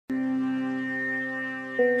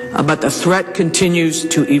But the threat continues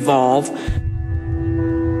to evolve.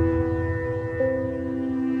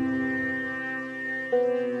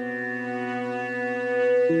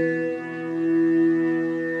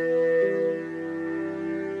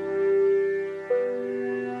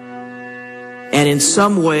 And in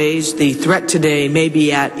some ways, the threat today may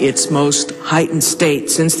be at its most heightened state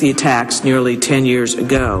since the attacks nearly 10 years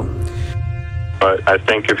ago. But I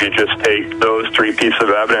think if you just take those three pieces of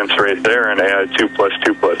evidence right there and add 2 +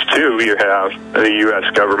 2 + 2, you have the U.S.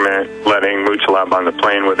 government letting Mutsalab on the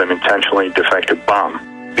plane with an intentionally defective bomb.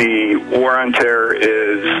 The war on terror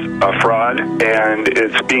is a fraud, and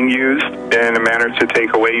it's being used in a manner to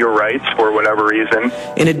take away your rights for whatever reason.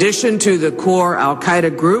 In addition to the core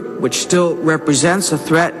al-Qaeda group, which still represents a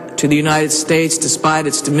threat to the United States despite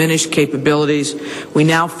its diminished capabilities, we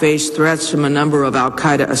now face threats from a number of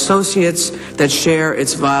al-Qaeda associates that share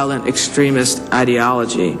its violent extremist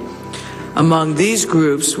ideology. Among these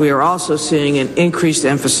groups, we are also seeing an increased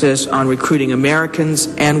emphasis on recruiting Americans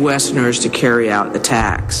and Westerners to carry out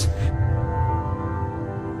attacks.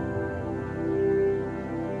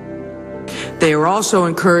 They are also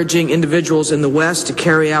encouraging individuals in the West to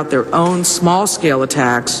carry out their own small-scale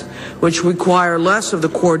attacks, which require less of the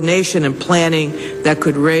coordination and planning that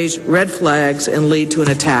could raise red flags and lead to an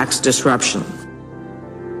attack's disruption.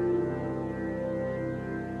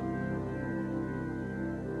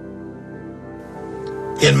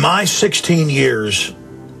 In my 16 years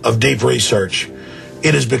of deep research,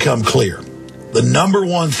 it has become clear the number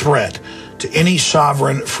one threat to any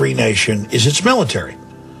sovereign free nation is its military.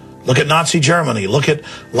 Look at Nazi Germany, look at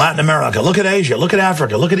Latin America, look at Asia, look at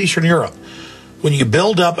Africa, look at Eastern Europe. When you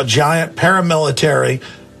build up a giant paramilitary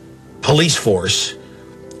police force,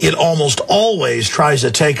 it almost always tries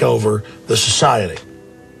to take over the society.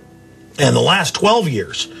 In the last 12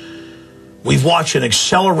 years, we've watched an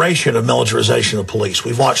acceleration of militarization of police.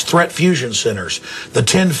 We've watched threat fusion centers, the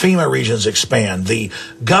 10 FEMA regions expand, the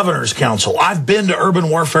Governor's Council. I've been to urban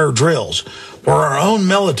warfare drills where our own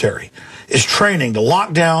military is training to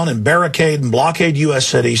lock down and barricade and blockade U.S.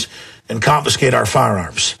 cities and confiscate our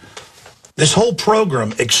firearms. This whole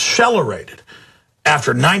program accelerated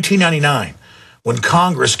after 1999 when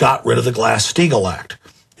Congress got rid of the Glass-Steagall Act.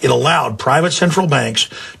 It allowed private central banks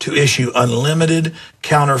to issue unlimited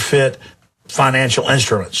counterfeit financial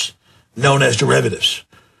instruments known as derivatives.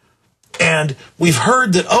 And we've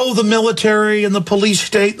heard that, oh, the military and the police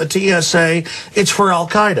state, the TSA, it's for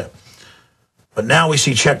al-Qaeda. But now we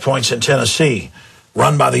see checkpoints in Tennessee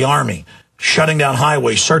run by the Army, shutting down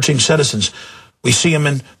highways, searching citizens. We see them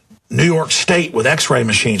in New York State with X-ray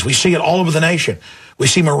machines. We see it all over the nation. We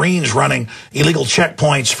see Marines running illegal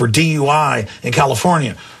checkpoints for DUI in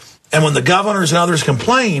California. And when the governors and others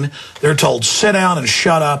complain, they're told, sit down and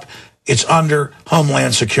shut up. It's under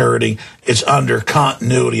Homeland Security. It's under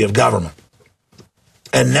continuity of government.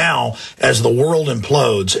 And now, as the world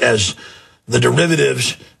implodes, as the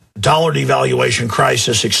derivatives dollar devaluation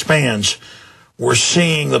crisis expands, we're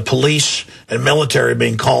seeing the police and military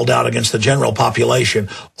being called out against the general population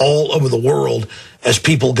all over the world as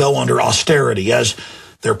people go under austerity, as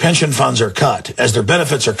their pension funds are cut, as their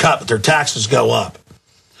benefits are cut, but their taxes go up.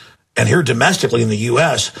 And here domestically in the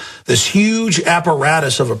U.S., this huge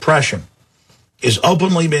apparatus of oppression is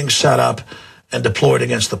openly being set up and deployed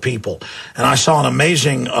against the people. And I saw an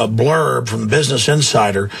amazing blurb from Business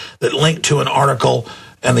Insider that linked to an article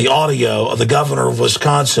and the audio of the governor of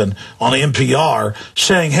Wisconsin on NPR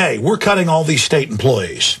saying, hey, we're cutting all these state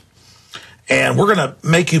employees, and we're going to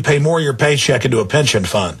make you pay more of your paycheck into a pension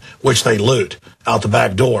fund, which they loot out the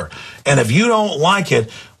back door. And if you don't like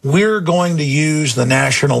it, we're going to use the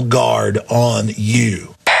National Guard on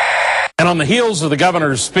you. And on the heels of the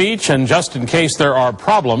governor's speech, and just in case there are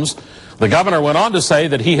problems, the governor went on to say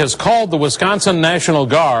that he has called the Wisconsin National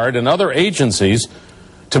Guard and other agencies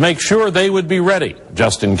to make sure they would be ready,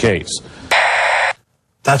 just in case.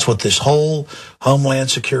 That's what this whole Homeland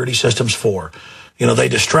Security system's for. You know, they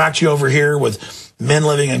distract you over here with men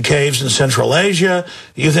living in caves in Central Asia.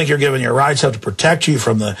 You think you're giving your rights up to protect you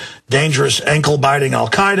from the dangerous ankle-biting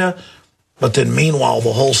al-Qaeda. But then meanwhile,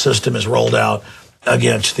 the whole system is rolled out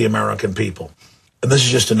against the American people. And this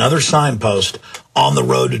is just another signpost on the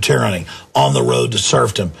road to tyranny, on the road to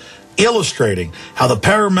serfdom, illustrating how the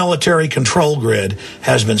paramilitary control grid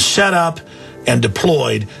has been set up and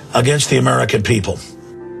deployed against the American people.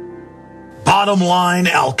 Bottom line,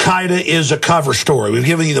 al-Qaeda is a cover story. We've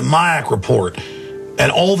given you the MIAC report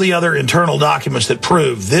and all the other internal documents that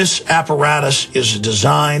prove this apparatus is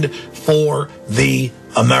designed for the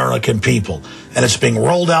American people. And it's being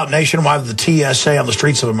rolled out nationwide with the TSA on the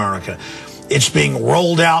streets of America. It's being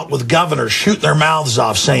rolled out with governors shooting their mouths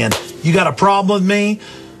off saying, You got a problem with me?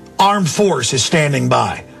 Armed force is standing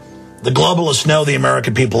by. The globalists know the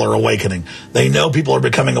American people are awakening. They know people are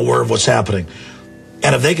becoming aware of what's happening.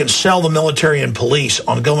 And if they can sell the military and police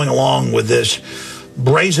on going along with this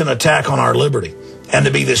brazen attack on our liberty and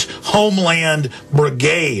to be this homeland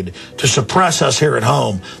brigade to suppress us here at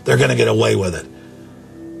home, they're going to get away with it.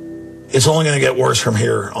 It's only going to get worse from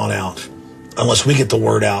here on out unless we get the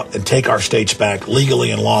word out and take our states back legally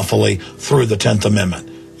and lawfully through the 10th Amendment.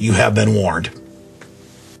 You have been warned.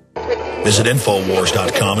 Visit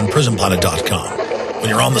Infowars.com and PrisonPlanet.com. When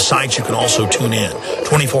you're on the sites, you can also tune in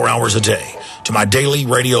 24 hours a day to my daily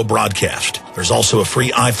radio broadcast. There's also a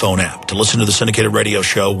free iPhone app to listen to the syndicated radio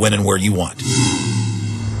show when and where you want.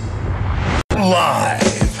 Live.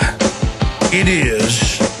 It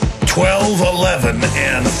is 12:11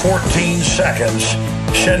 and 14 seconds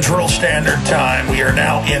Central Standard Time. We are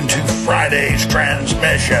now into Friday's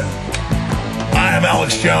transmission. I am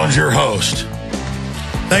Alex Jones, your host.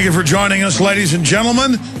 Thank you for joining us, ladies and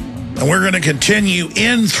gentlemen. And we're going to continue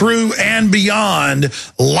in, through, and beyond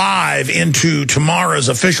live into tomorrow's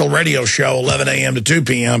official radio show, 11 a.m. to 2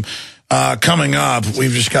 p.m. Coming up,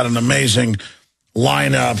 we've just got an amazing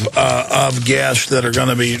lineup of guests that are going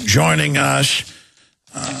to be joining us.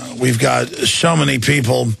 We've got so many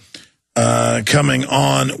people coming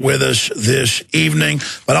on with us this evening.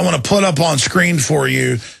 But I want to put up on screen for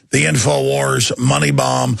you the Infowars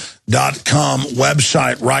Moneybomb.com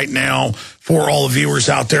website right now for all the viewers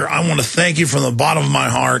out there. I want to thank you from the bottom of my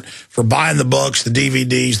heart for buying the books, the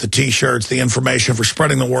DVDs, the T-shirts, the information, for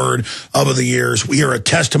spreading the word over the years. We are a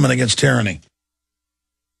testament against tyranny.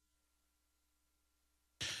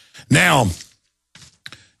 Now,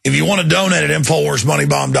 if you want to donate at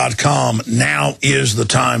InfowarsMoneyBomb.com, now is the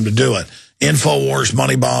time to do it.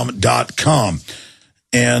 InfowarsMoneyBomb.com.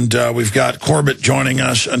 And we've got Corbett joining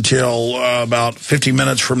us until about 50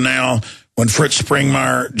 minutes from now when Fritz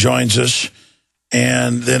Springmeier joins us.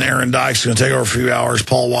 And then Aaron Dykes is going to take over for a few hours,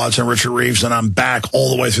 Paul Watson, Richard Reeves, and I'm back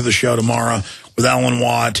all the way through the show tomorrow with Alan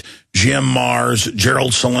Watt, Jim Mars,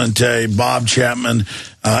 Gerald Celente, Bob Chapman,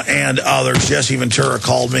 and others. Jesse Ventura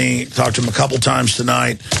called me, talked to him a couple times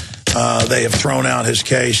tonight. They have thrown out his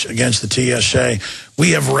case against the TSA.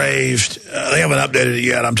 We have raised, they haven't updated it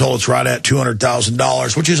yet. I'm told it's right at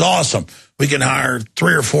 $200,000, which is awesome. We can hire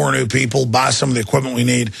 3 or 4 new people, buy some of the equipment we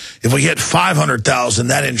need. If we hit $500,000,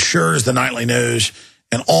 that ensures the nightly news.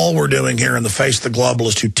 And all we're doing here in the face of the global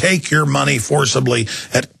is to take your money forcibly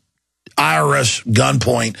at IRS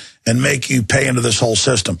gunpoint and make you pay into this whole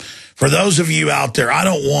system. For those of you out there, I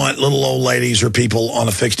don't want little old ladies or people on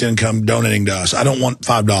a fixed income donating to us. I don't want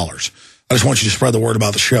 $5. I just want you to spread the word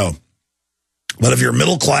about the show. But if you're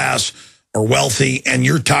middle class or wealthy and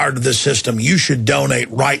you're tired of this system, you should donate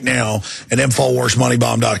right now at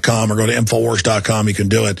InfowarsMoneyBomb.com or go to Infowars.com. You can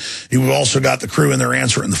do it. You've also got the crew in there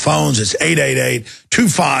answering the phones. It's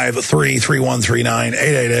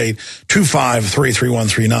 888-253-3139,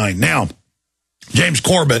 888-253-3139. Now, James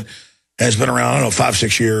Corbett has been around, I don't know,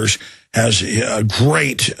 5-6 years, has a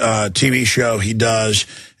great TV show he does,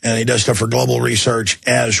 and he does stuff for Global Research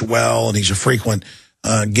as well, and he's a frequent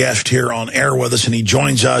guest here on air with us, and he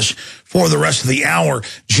joins us for the rest of the hour.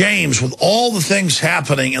 James, with all the things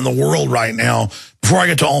happening in the world right now, before I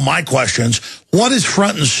get to all my questions, what is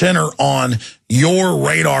front and center on your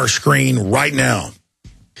radar screen right now?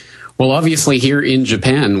 Well, obviously here in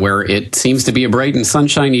Japan, where it seems to be a bright and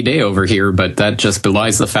sunshiny day over here, but that just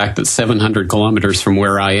belies the fact that 700 kilometers from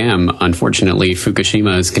where I am, unfortunately,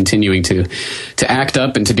 Fukushima is continuing to act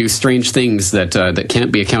up and to do strange things that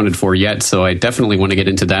can't be accounted for yet. So I definitely want to get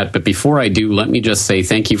into that. But before I do, let me just say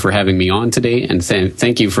thank you for having me on today, and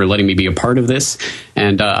thank you for letting me be a part of this.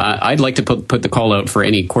 And I'd like to put the call out for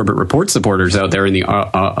any Corbett Report supporters out there in the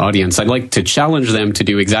audience. I'd like to challenge them to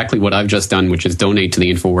do exactly what I've just done, which is donate to the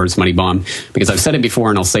Infowars Money Bomb, because I've said it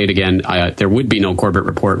before and I'll say it again. There would be no Corbett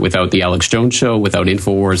Report without the Alex Jones Show, without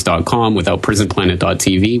Infowars.com, without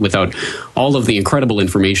PrisonPlanet.tv, without all of the incredible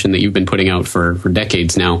information that you've been putting out for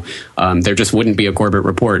decades now. There just wouldn't be a Corbett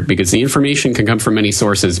Report, because the information can come from many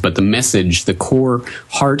sources, but the message, the core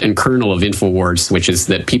heart and kernel of Infowars, which is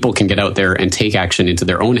that people can get out there and take action into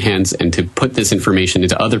their own hands and to put this information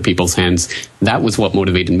into other people's hands, that was what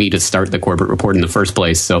motivated me to start the Corbett Report in the first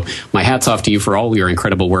place. So my hat's off to you for all your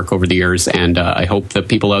incredible work over the years, and I hope that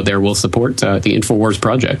people out there will support the Infowars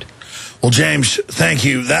project. Well, James, thank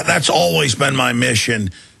you. That's always been my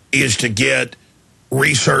mission, is to get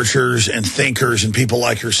researchers and thinkers and people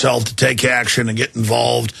like yourself to take action and get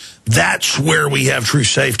involved. That's where we have true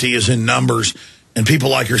safety, is in numbers and people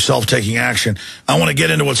like yourself taking action. I want to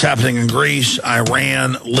get into what's happening in Greece,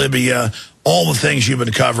 Iran, Libya, all the things you've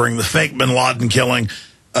been covering, the fake bin Laden killing.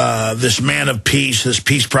 this man of peace, this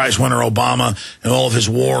Peace Prize winner Obama, and all of his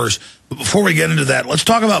wars. But before we get into that, let's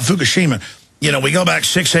talk about Fukushima. You know, we go back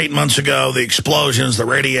 6-8 months ago, the explosions, the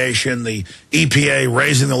radiation, the EPA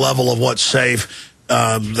raising the level of what's safe,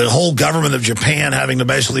 the whole government of Japan having to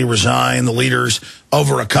basically resign, the leaders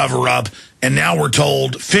over a cover-up. And now we're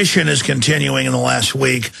told fission is continuing in the last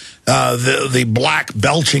week. The black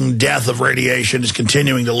belching death of radiation is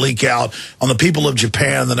continuing to leak out on the people of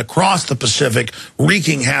Japan and across the Pacific,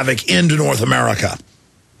 wreaking havoc into North America.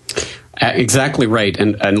 Exactly right.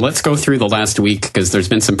 And let's go through the last week, because there's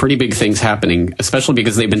been some pretty big things happening, especially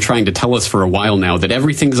because they've been trying to tell us for a while now that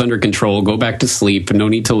everything's under control. Go back to sleep. No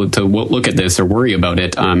need to look at this or worry about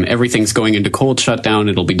it. Everything's going into cold shutdown.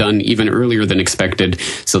 It'll be done even earlier than expected.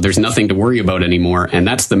 So there's nothing to worry about anymore. And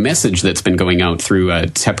that's the message that's been going out through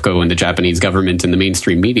TEPCO and the Japanese government and the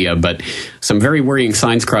mainstream media. But some very worrying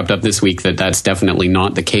signs cropped up this week that that's definitely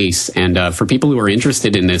not the case. And for people who are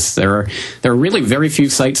interested in this, there are really very few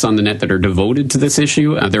sites on the net that are devoted to this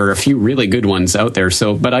issue. There are a few really good ones out there.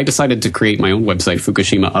 But I decided to create my own website,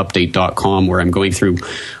 FukushimaUpdate.com, where I'm going through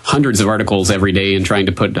hundreds of articles every day and trying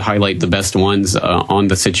to highlight the best ones on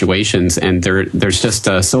the situations. And there's just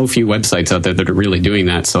so few websites out there that are really doing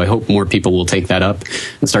that. So I hope more people will take that up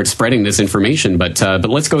and start spreading this information. But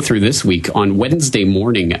let's go through this week. On Wednesday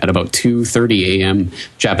morning at about 2:30 a.m.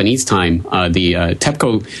 Japanese time, the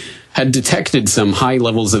TEPCO had detected some high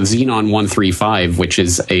levels of xenon-135, which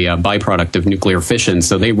is a byproduct of nuclear fission.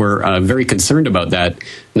 So they were very concerned about that, and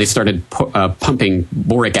they started pumping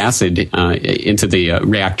boric acid into the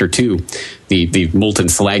reactor 2, the molten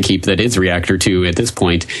slag heap that is reactor 2 at this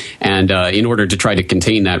point. And in order to try to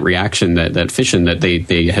contain that reaction, that fission that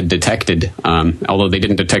they had detected, although they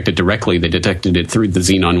didn't detect it directly, they detected it through the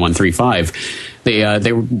xenon-135. They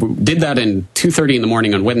did that in 2:30 in the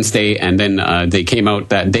morning on Wednesday, and then they came out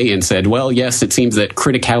that day and said, well, yes, it seems that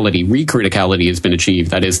recriticality has been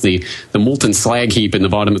achieved. That is, the molten slag heap in the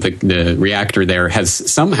bottom of the reactor there has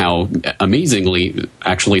somehow, amazingly,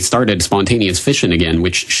 actually started spontaneous fission again,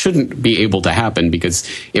 which shouldn't be able to happen because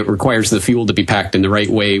it requires the fuel to be packed in the right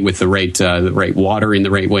way with the right water in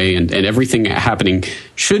the right way, and everything happening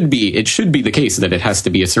should be the case that it has to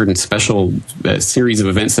be a certain special series of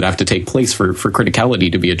events that have to take place for criticality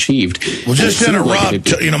to be achieved. Well, just to interrupt,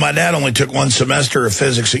 my dad only took one semester of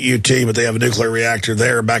physics at UT, but they have a nuclear reactor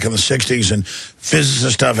there back in the 60s, and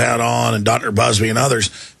physicists I've had on, and Dr. Busby and others,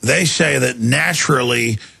 they say that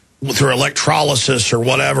naturally, through electrolysis or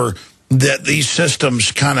whatever, that these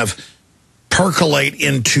systems kind of percolate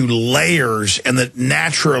into layers, and that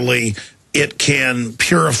naturally it can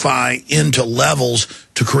purify into levels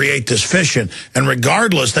to create this fission. And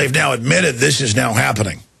regardless, they've now admitted this is now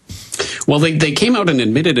happening. Well, they came out and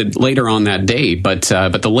admitted it later on that day, but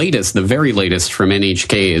the very latest from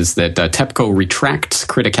NHK is that TEPCO retracts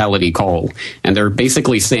criticality call, and they're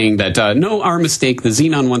basically saying that no, our mistake. The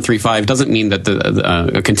xenon-135 doesn't mean that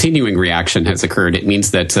a continuing reaction has occurred. It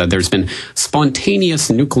means that there's been spontaneous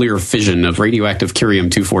nuclear fission of radioactive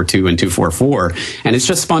curium-242 and 244, and it's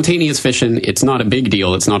just spontaneous fission. It's not a big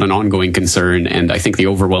deal. It's not an ongoing concern, and I think the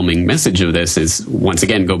overwhelming message of this is, once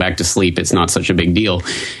again, go back to sleep. It's not such a big deal.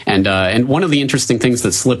 And one of the interesting things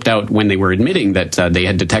that slipped out when they were admitting that they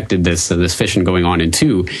had detected this fission going on in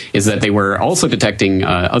 2 is that they were also detecting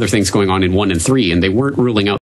other things going on in 1 and 3, and they weren't ruling out